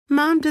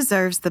Mom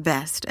deserves the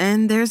best,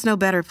 and there's no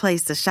better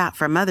place to shop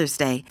for Mother's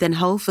Day than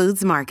Whole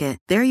Foods Market.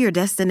 They're your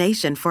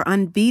destination for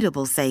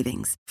unbeatable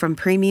savings, from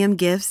premium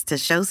gifts to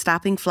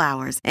show-stopping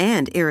flowers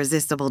and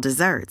irresistible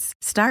desserts.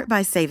 Start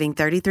by saving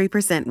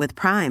 33% with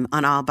Prime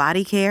on all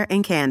body care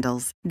and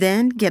candles.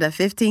 Then get a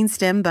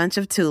 15-stem bunch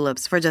of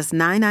tulips for just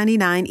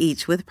 $9.99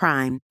 each with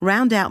Prime.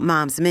 Round out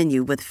Mom's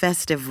menu with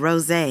festive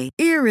rosé,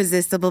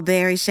 irresistible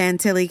berry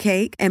chantilly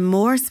cake, and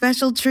more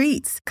special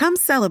treats. Come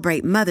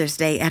celebrate Mother's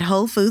Day at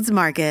Whole Foods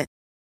Market.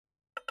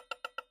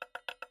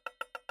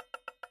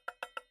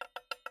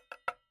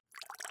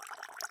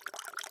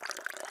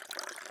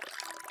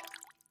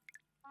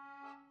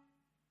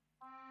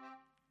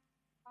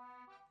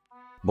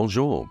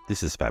 Bonjour,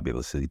 this is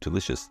Fabulously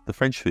Delicious, the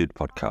French food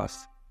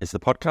podcast. It's the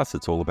podcast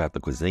that's all about the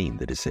cuisine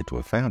that is said to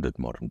have founded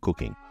modern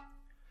cooking.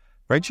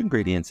 French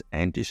ingredients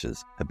and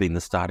dishes have been the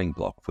starting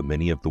block for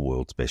many of the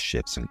world's best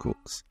chefs and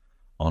cooks.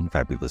 On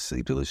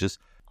Fabulously Delicious,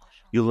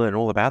 you'll learn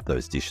all about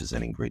those dishes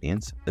and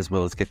ingredients, as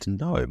well as get to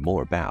know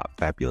more about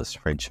fabulous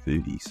French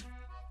foodies.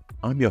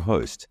 I'm your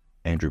host,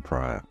 Andrew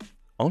Pryor.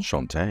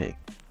 Enchanté.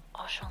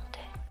 Enchanté.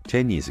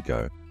 10 years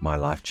ago, my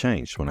life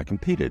changed when I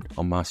competed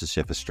on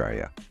MasterChef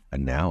Australia,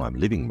 and now I'm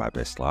living my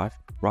best life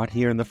right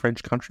here in the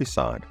French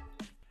countryside.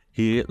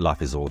 Here,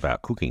 life is all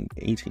about cooking,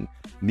 eating,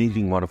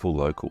 meeting wonderful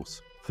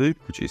locals, food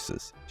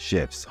producers,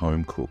 chefs,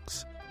 home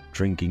cooks,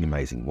 drinking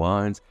amazing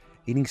wines,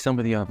 eating some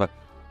of the other,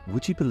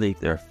 would you believe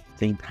there are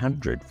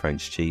 1,500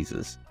 French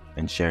cheeses,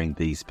 and sharing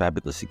these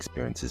fabulous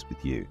experiences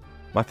with you,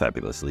 my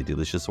fabulously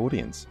delicious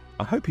audience.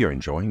 I hope you're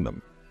enjoying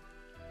them.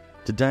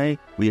 Today,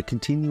 we are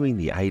continuing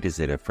the A to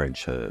Z of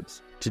French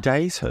herbs.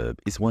 Today's herb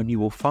is one you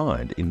will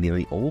find in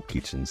nearly all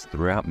kitchens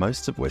throughout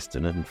most of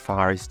Western and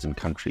Far Eastern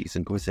countries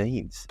and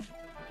cuisines.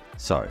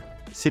 So,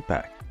 sit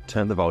back,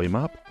 turn the volume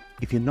up.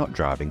 If you're not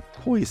driving,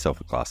 pour yourself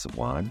a glass of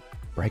wine,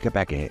 break a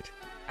baguette,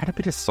 add a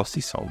bit of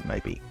saucisson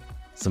maybe,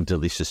 some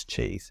delicious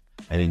cheese,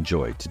 and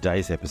enjoy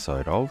today's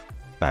episode of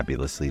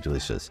Fabulously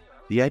Delicious,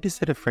 the A to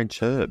Z of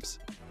French herbs.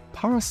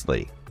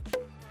 Parsley.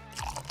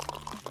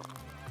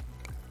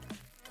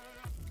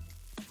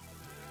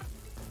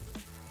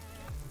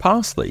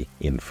 Parsley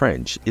in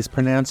French is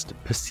pronounced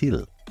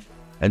Persil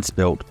and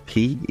spelled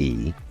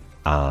P-E-R-S-I-L.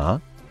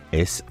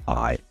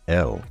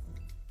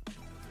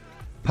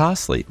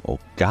 Parsley, or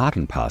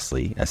garden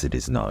parsley as it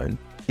is known,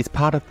 is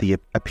part of the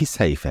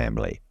Apiaceae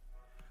family,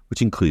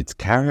 which includes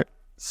carrot,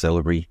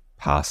 celery,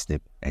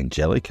 parsnip,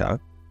 angelica,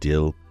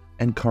 dill,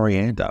 and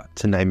coriander,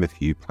 to name a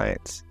few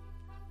plants.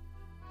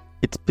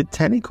 Its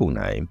botanical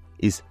name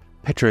is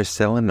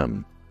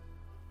Petroselinum.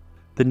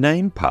 The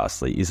name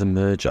parsley is a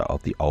merger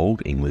of the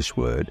Old English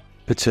word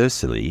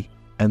petersilie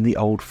and the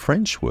Old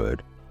French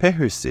word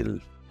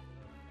persil.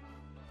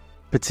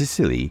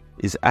 Petersilie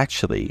is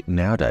actually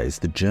nowadays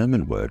the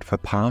German word for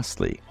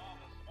parsley.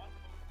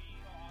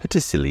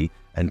 Petersilie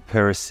and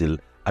persil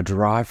are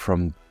derived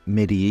from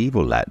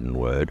medieval Latin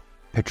word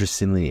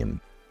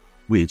petrosilium,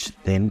 which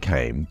then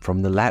came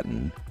from the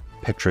Latin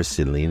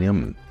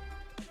petrosillinum,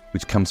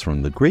 which comes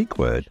from the Greek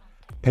word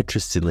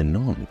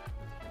petrosillinon.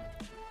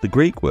 The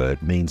Greek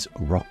word means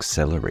rock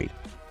celery.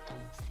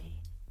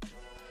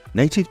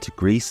 Native to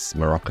Greece,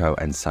 Morocco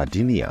and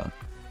Sardinia,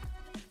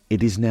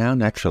 it is now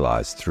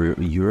naturalized through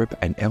Europe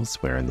and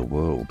elsewhere in the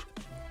world.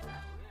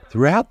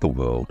 Throughout the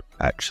world,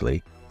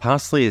 actually,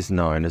 parsley is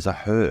known as a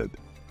herb,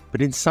 but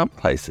in some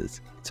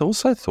places it's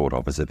also thought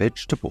of as a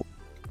vegetable.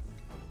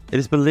 It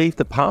is believed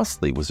that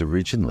parsley was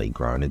originally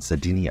grown in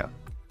Sardinia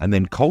and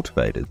then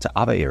cultivated to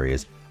other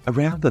areas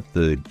around the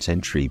 3rd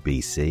century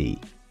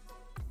BC.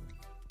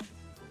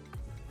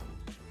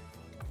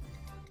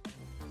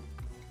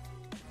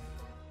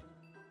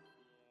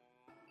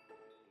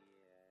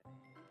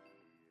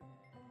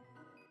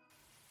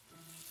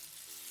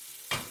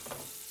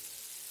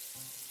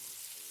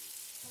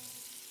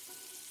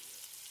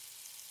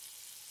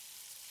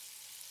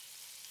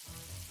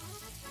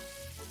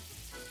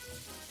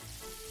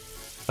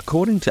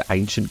 According to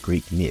ancient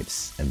Greek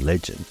myths and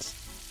legends,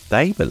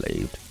 they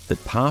believed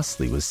that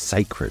parsley was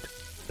sacred,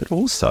 but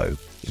also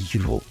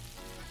evil.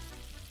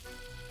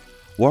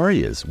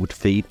 Warriors would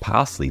feed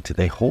parsley to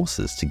their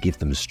horses to give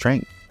them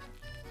strength.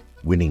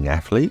 Winning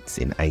athletes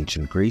in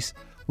ancient Greece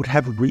would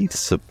have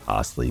wreaths of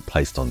parsley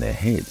placed on their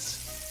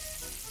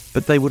heads,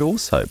 but they would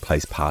also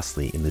place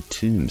parsley in the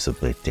tombs of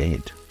their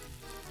dead.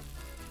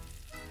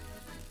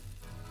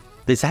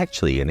 There's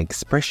actually an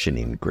expression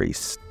in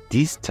Greece,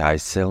 dis tai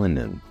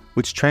selenin,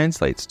 which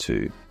translates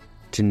to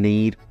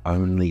need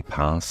only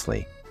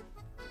parsley.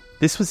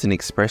 This was an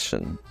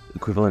expression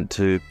equivalent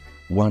to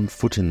 1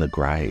 foot in the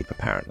grave,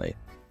 apparently.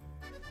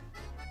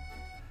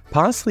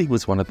 Parsley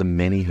was one of the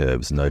many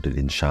herbs noted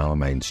in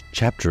Charlemagne's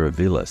Chapter of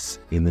Villus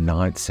in the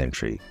 9th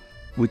century,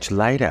 which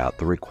laid out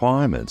the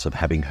requirements of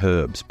having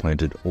herbs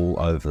planted all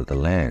over the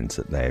lands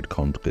that they had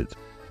conquered.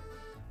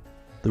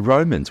 The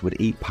Romans would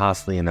eat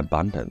parsley in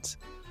abundance.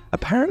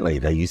 Apparently,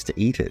 they used to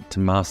eat it to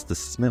mask the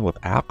smell of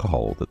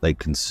alcohol that they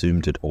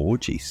consumed at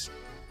orgies.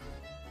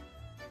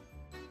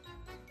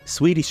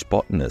 Swedish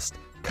botanist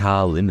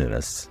Carl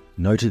Linnaeus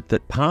noted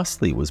that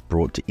parsley was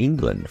brought to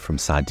England from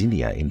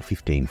Sardinia in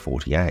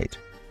 1548,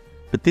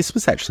 but this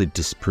was actually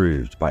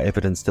disproved by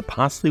evidence that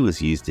parsley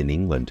was used in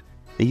England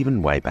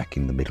even way back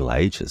in the Middle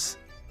Ages.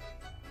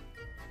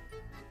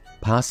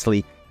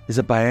 Parsley is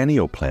a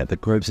biennial plant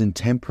that grows in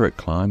temperate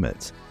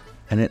climates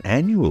and an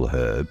annual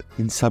herb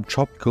in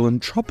subtropical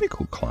and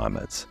tropical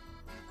climates.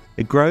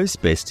 It grows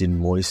best in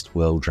moist,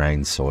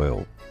 well-drained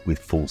soil with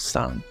full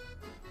sun.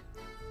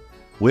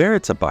 Where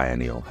it's a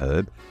biennial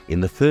herb,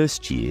 in the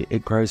first year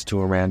it grows to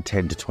around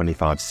 10 to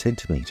 25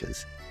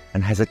 centimetres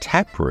and has a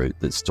taproot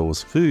that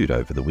stores food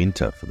over the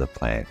winter for the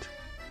plant.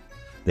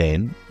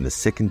 Then, in the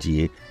second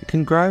year, it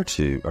can grow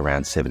to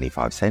around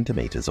 75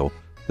 centimetres or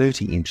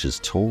 30 inches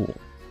tall,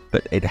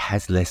 but it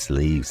has less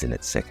leaves in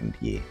its second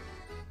year.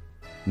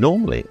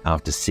 Normally,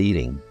 after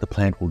seeding, the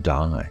plant will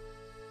die.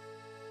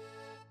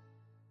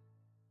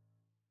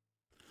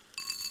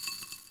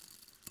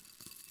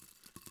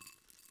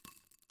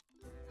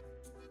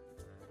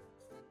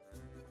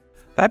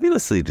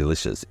 Fabulously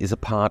Delicious is a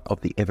part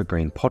of the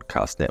Evergreen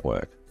Podcast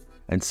Network,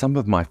 and some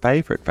of my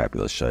favourite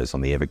fabulous shows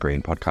on the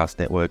Evergreen Podcast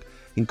Network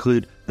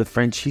include the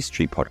French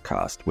History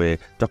Podcast, where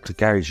Dr.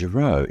 Gary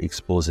Giraud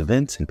explores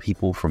events and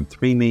people from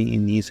 3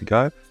 million years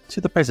ago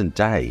to the present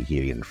day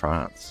here in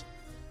France.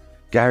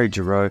 Gary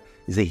Giraud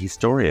is a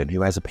historian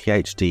who has a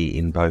PhD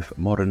in both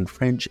modern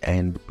French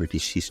and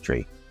British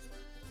history.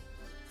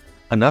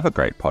 Another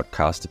great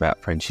podcast about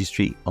French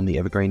history on the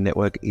Evergreen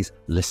Network is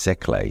Le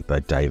Siècle by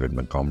David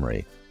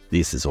Montgomery.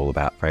 This is all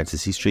about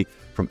France's history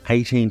from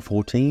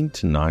 1814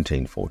 to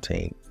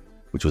 1914,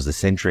 which was a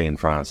century in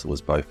France that was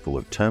both full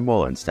of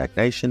turmoil and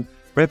stagnation,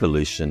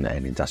 revolution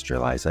and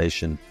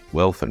industrialisation,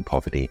 wealth and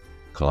poverty,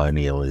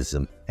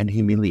 colonialism and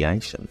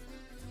humiliation.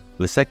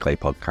 Le Siècle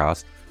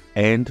podcast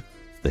and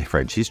the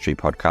French History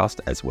podcast,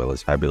 as well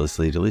as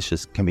Fabulously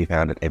Delicious, can be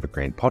found at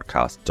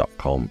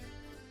evergreenpodcast.com.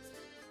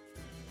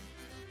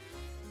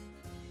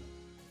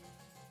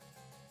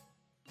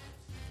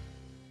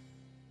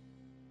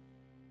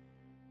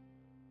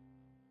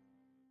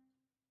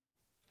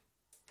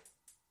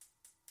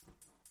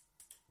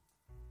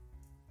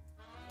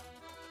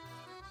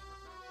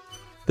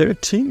 There are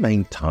 2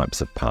 main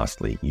types of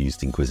parsley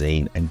used in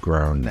cuisine and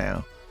grown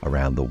now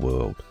around the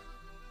world: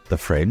 the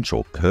French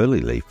or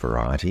curly leaf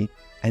variety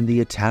and the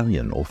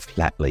Italian or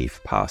flat leaf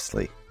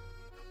parsley.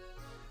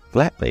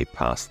 Flat leaf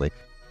parsley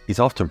is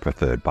often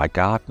preferred by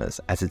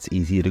gardeners as it's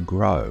easier to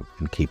grow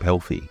and keep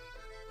healthy.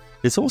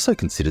 It's also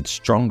considered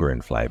stronger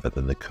in flavour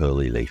than the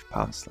curly leaf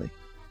parsley.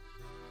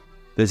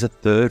 There's a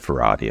third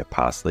variety of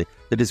parsley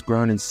that is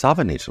grown in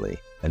southern Italy,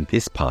 and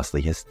this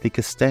parsley has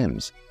thicker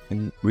stems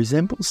and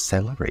resembles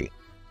celery.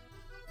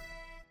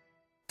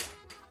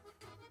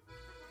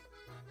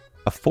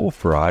 A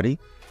fourth variety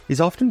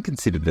is often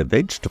considered a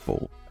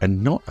vegetable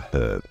and not a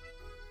herb.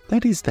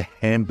 That is the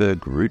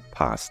Hamburg root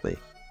parsley.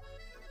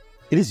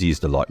 It is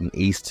used a lot in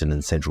Eastern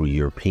and Central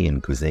European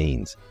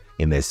cuisines,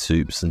 in their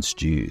soups and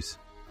stews,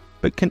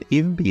 but can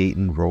even be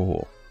eaten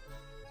raw.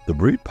 The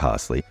root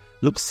parsley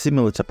looks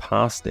similar to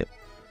parsnip,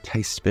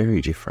 tastes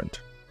very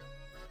different.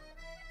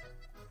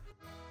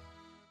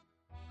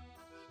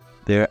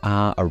 There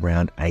are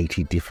around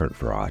 80 different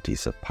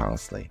varieties of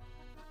parsley.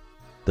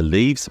 The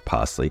leaves of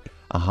parsley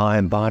are high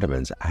in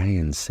vitamins A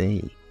and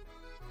C.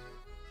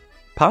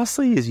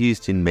 Parsley is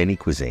used in many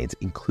cuisines,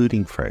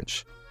 including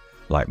French,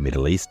 like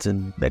Middle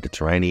Eastern,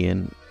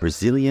 Mediterranean,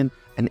 Brazilian,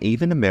 and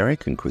even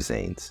American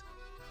cuisines.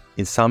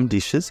 In some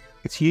dishes,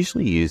 it's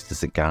usually used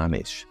as a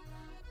garnish.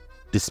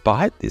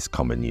 Despite this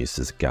common use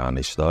as a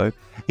garnish, though,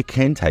 it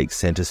can take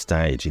centre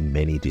stage in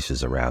many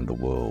dishes around the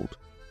world,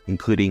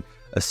 including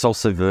a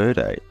salsa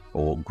verde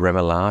or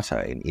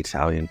gremolata in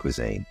Italian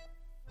cuisine,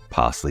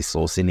 parsley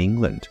sauce in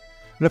England,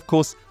 and of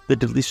course the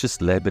delicious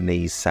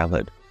Lebanese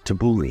salad,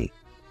 tabbouleh.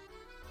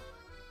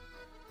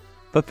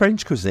 For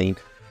French cuisine,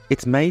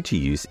 its major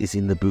use is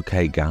in the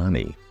bouquet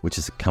garni, which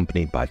is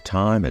accompanied by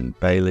thyme and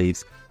bay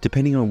leaves,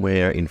 depending on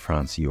where in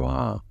France you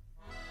are.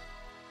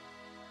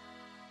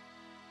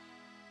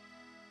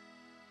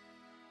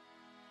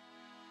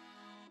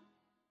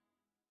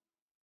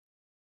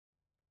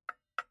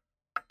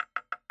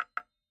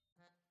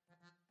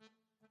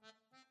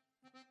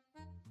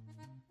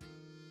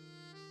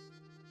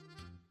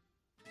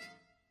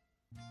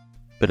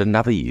 But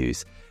another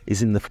use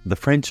is in the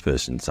French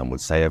version, some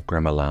would say, of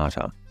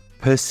gremolata,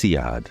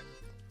 persillade.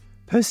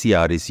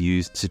 Persillade is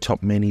used to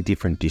top many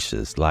different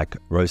dishes like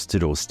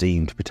roasted or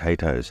steamed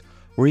potatoes,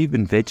 or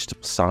even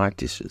vegetable side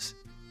dishes.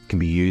 It can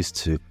be used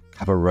to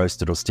cover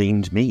roasted or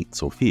steamed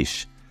meats or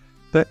fish,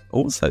 but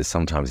also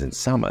sometimes in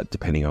summer,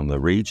 depending on the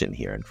region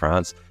here in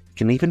France, you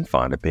can even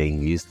find it being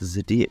used as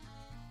a dip.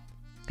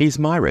 Here's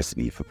my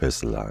recipe for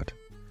persillade.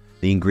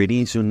 The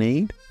ingredients you'll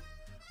need: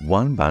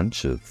 1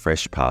 bunch of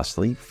fresh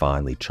parsley,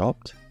 finely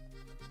chopped,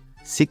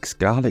 6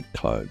 garlic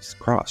cloves,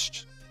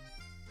 crushed,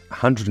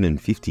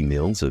 150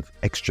 ml of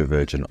extra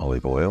virgin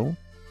olive oil,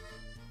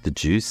 the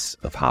juice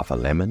of half a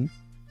lemon,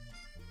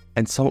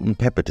 and salt and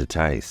pepper to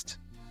taste.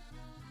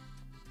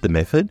 The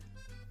method?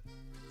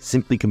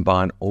 Simply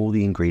combine all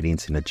the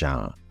ingredients in a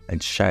jar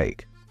and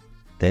shake.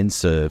 then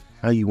serve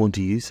how you want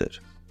to use it.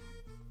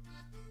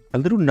 A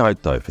little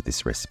note though for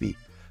this recipe,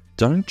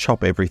 don't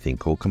chop everything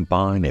or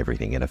combine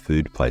everything in a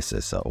food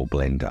processor or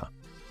blender.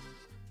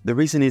 The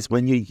reason is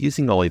when you're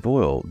using olive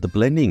oil, the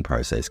blending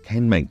process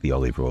can make the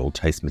olive oil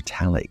taste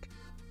metallic.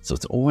 So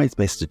it's always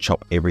best to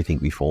chop everything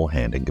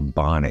beforehand and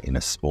combine it in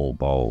a small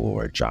bowl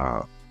or a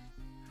jar.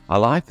 I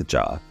like the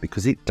jar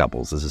because it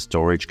doubles as a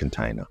storage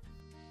container.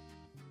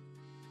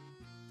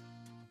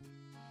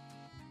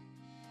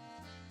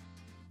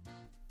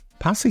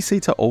 Parsley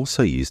seeds are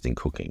also used in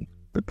cooking,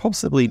 but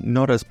possibly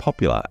not as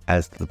popular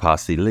as the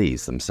parsley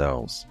leaves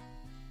themselves.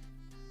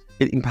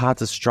 It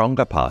imparts a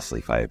stronger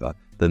parsley flavour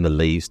than the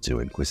leaves do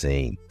in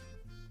cuisine,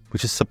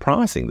 which is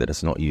surprising that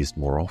it's not used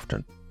more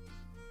often.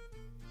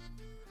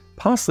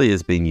 Parsley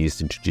has been used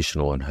in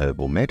traditional and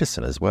herbal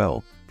medicine as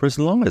well, for as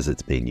long as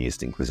it's been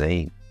used in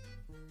cuisine.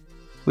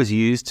 It was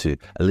used to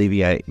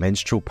alleviate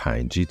menstrual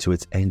pain due to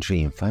its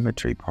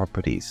anti-inflammatory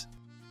properties.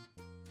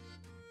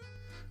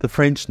 The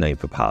French name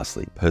for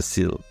parsley,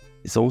 Persil,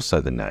 is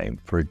also the name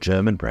for a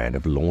German brand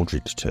of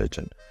laundry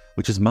detergent,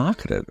 which is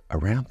marketed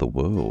around the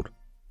world.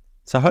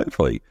 So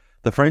hopefully,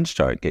 the French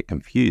don't get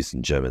confused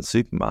in German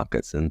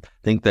supermarkets and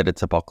think that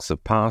it's a box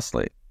of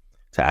parsley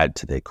to add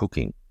to their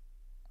cooking,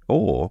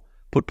 or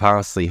put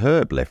parsley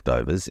herb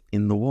leftovers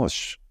in the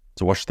wash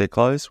to wash their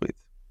clothes with.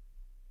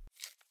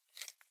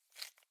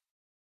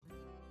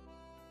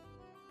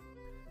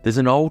 There's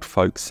an old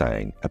folk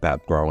saying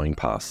about growing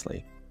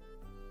parsley.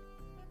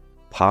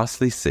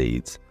 Parsley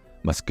seeds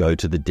must go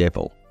to the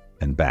devil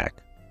and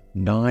back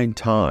 9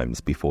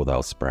 times before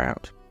they'll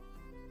sprout.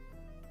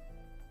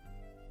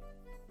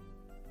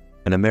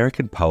 An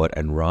American poet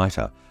and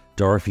writer,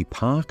 Dorothy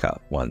Parker,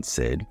 once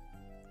said,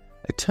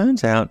 "It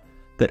turns out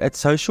that at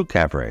social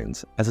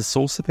gatherings, as a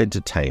source of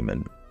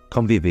entertainment,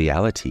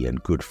 conviviality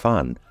and good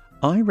fun,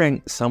 I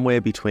rank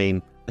somewhere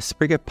between a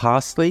sprig of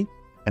parsley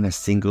and a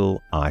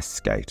single ice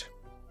skate."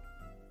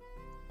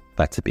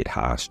 That's a bit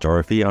harsh,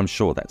 Dorothy. I'm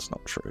sure that's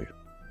not true.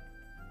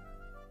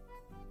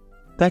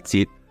 That's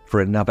it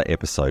for another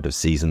episode of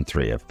Season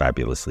 3 of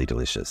Fabulously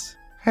Delicious.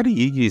 How do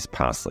you use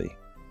parsley?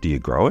 Do you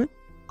grow it?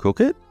 Cook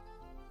it?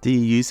 Do you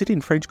use it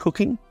in French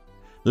cooking?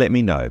 Let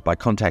me know by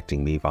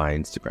contacting me via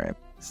Instagram.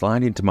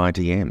 Slide into my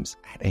DMs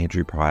at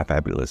Andrew Pryor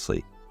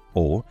Fabulously,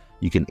 or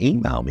you can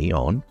email me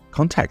on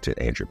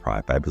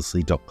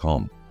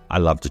contact@andrewpryorfabulously.com. I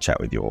love to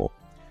chat with you all.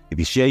 If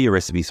you share your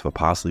recipes for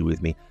parsley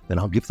with me, then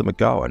I'll give them a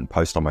go and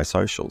post on my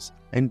socials,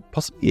 and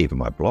possibly even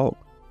my blog,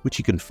 which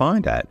you can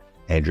find at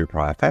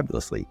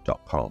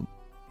andrewpryorfabulously.com.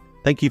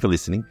 Thank you for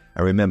listening,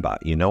 and remember,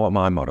 you know what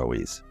my motto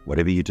is.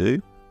 Whatever you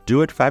do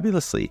it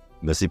fabulously.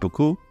 Merci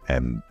beaucoup,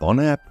 and bon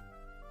app.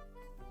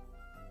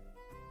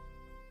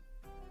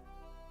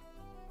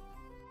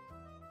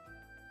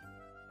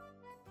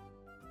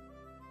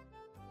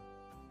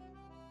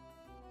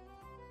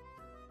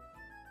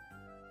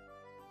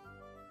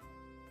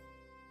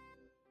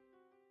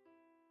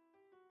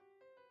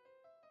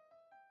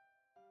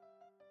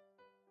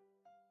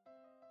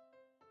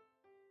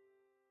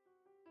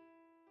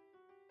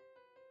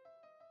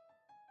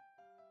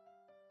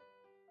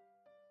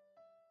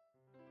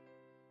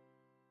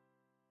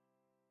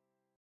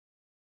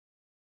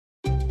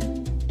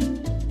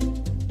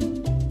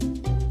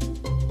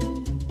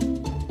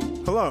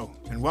 Hello,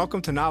 and welcome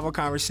to Novel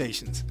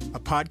Conversations, a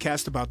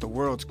podcast about the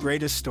world's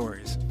greatest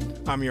stories.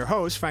 I'm your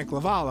host, Frank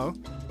Lavallo,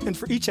 and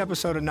for each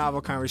episode of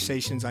Novel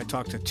Conversations, I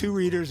talk to 2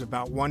 readers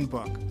about one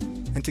book.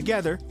 And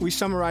together, we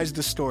summarize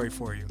the story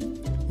for you.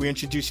 We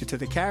introduce you to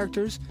the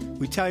characters,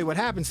 we tell you what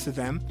happens to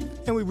them,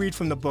 and we read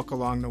from the book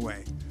along the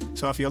way.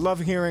 So if you love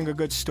hearing a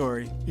good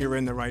story, you're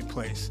in the right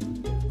place.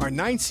 Our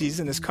 9th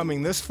season is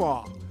coming this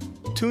fall.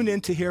 Tune in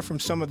to hear from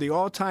some of the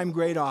all-time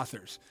great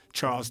authors,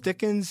 Charles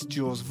Dickens,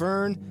 Jules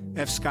Verne,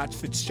 F. Scott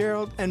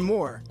Fitzgerald, and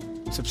more.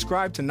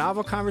 Subscribe to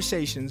Novel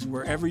Conversations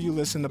wherever you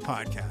listen to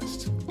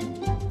podcasts.